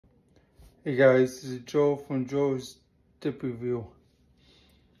Hey guys, this is Joe from Joe's Dip Review.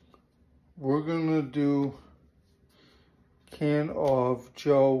 We're gonna do a can of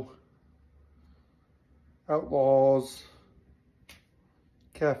Joe Outlaws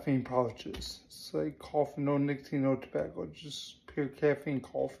caffeine pouches. It's like coffee, no nicotine, no tobacco, just pure caffeine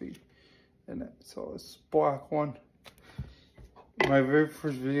coffee in it. So it's black one. My very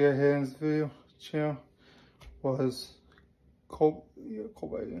first video I had in this video channel was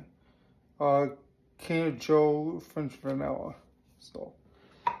can of Joe French vanilla. So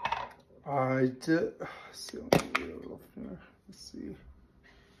I did. Let's see, let me get it left here. Let's see.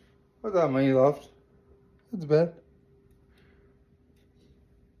 Not that many left. That's bad.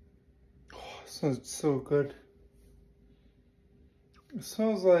 Oh, it smells so good. It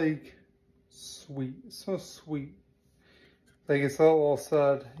smells like sweet. It smells sweet. Like it's all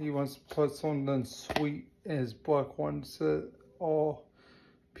said he wants to put something sweet in his black one. It's all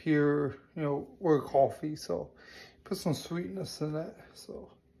pure, or coffee. So put some sweetness in it.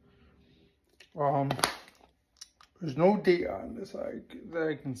 So there's no date on this that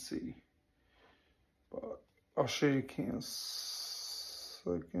I can see, but I'll show you cans.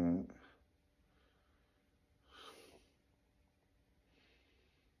 Second.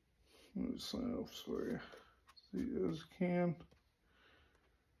 Let me sign up for you. See, there's a can.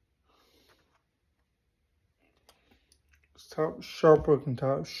 It's top sharp looking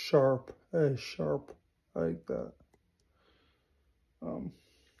top, sharp. Hey, sharp. I like that. If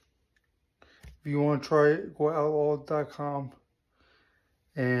you want to try it, go to outlaws.com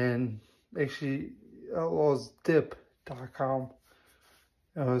and actually outlawsdip.com.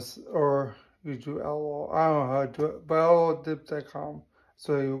 Or you do outlaw. I don't know how to do it, but outlawsdip.com.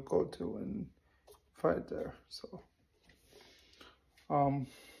 So you'll go to and find it there. So,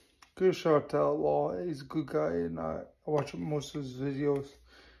 good shout out to Outlaw. He's a good guy, and I watch most of his videos.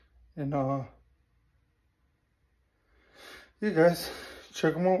 And yeah, guys,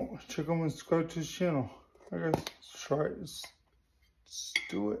 check him out. Check him and subscribe to his channel. I guess let's try it. Let's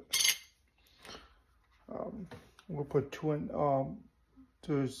do it. We'll put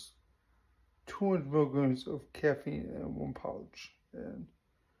there's 200 milligrams of caffeine in one pouch, and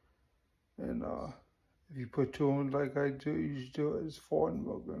if you put two in like I do, you usually do it, it's 400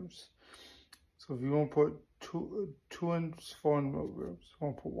 milligrams. So if you want to put two in, it's 400 milligrams. If you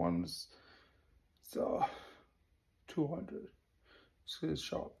want to put one, it's 200. Let's get a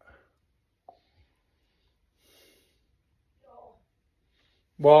shot.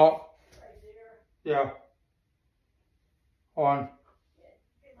 Well, yeah. On.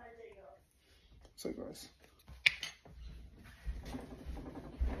 So guys.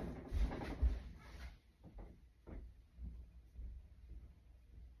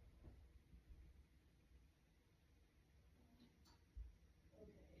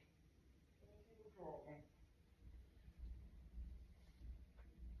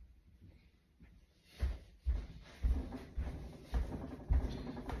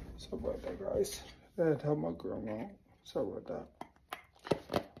 Sorry about that, guys. I had to help my grandma. Sorry about that.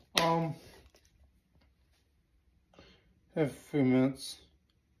 Have a few minutes.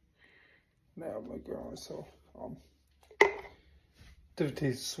 Now my grandma, so different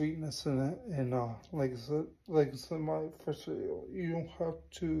taste sweetness in it, and like I said in my first video, you don't have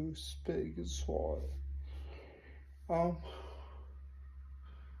to spit, you can swallow it.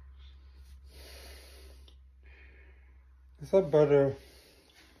 Is that better?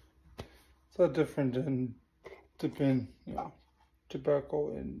 It's not different than dipping,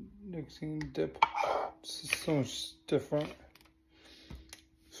 tobacco and nicotine dip. It's just so much different.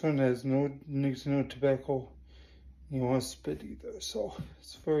 This one has no nicotine, no tobacco. You want to spit either, so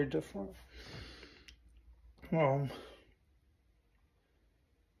it's very different. What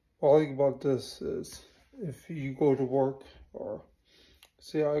I like about this is if you go to work, or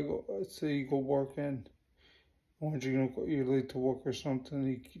say you go work and once you're late to work or something,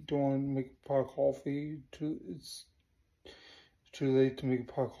 you don't want to make a pot of coffee. It's too late to make a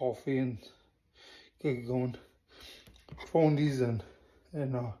pot of coffee and get going. Phone these in,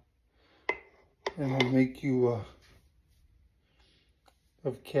 and it'll make you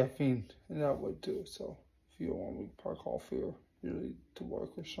have caffeine in that way too. So if you don't want to make a pot of coffee or you're late to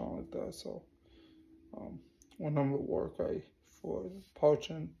work or something like that, so when I'm at work, I for a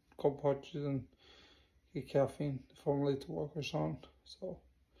pouch and a couple pouches and get caffeine if I'm late to work or something. So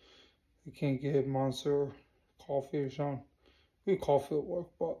I can't get Monster coffee or something. We get coffee at work,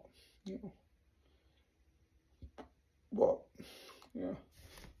 but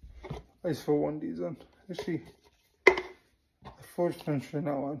I just put one of these in. Actually, the first French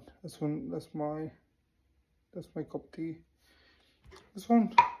vanilla. That's my cup of tea. This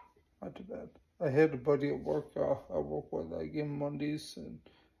one, not too bad. I had a buddy at work. I work with. I give him Mondays and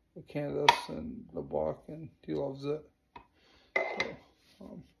Candace and the block, and he loves it.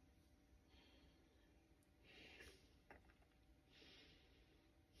 So,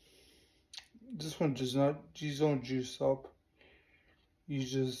 this one does not. You don't juice up. You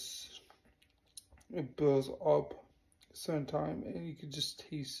just it builds up a certain time, and you can just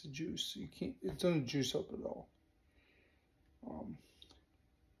taste the juice. You can't. It doesn't juice up at all.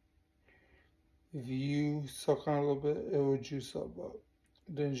 If you suck on a little bit, it will juice up, but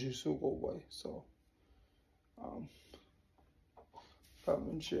then juice will go away. So, I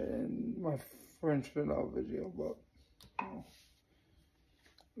mentioned in my French vanilla video, but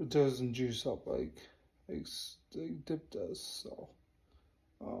it doesn't juice up like dip does. So,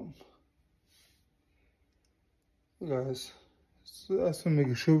 guys, so that's gonna make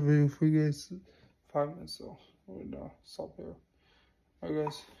a short video for you guys. 5 minutes, so we're gonna stop here. Alright,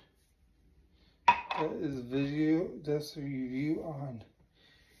 guys. That is a video. That's a review on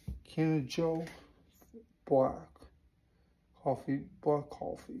Canada Joe Black Coffee.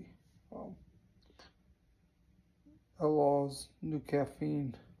 Outlaw's new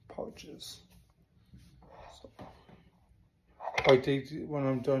caffeine pouches. So, I take when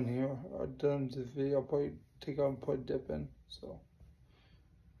I'm done here. I'm done the video. I'll probably take out and put a dip in. So,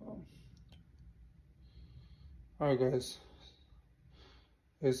 alright, guys.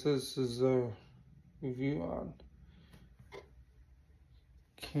 This is a review on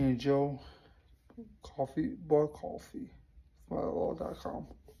Canada Joe Black Coffee. Outlaw.com.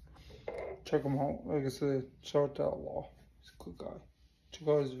 Check him out. Like I said, shout out to Outlaw. He's a good guy. Check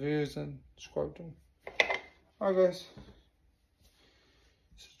out his videos and subscribe to him. Alright, guys.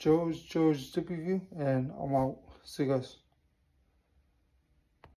 So Joe's Dip Review, and I'm out. See you guys.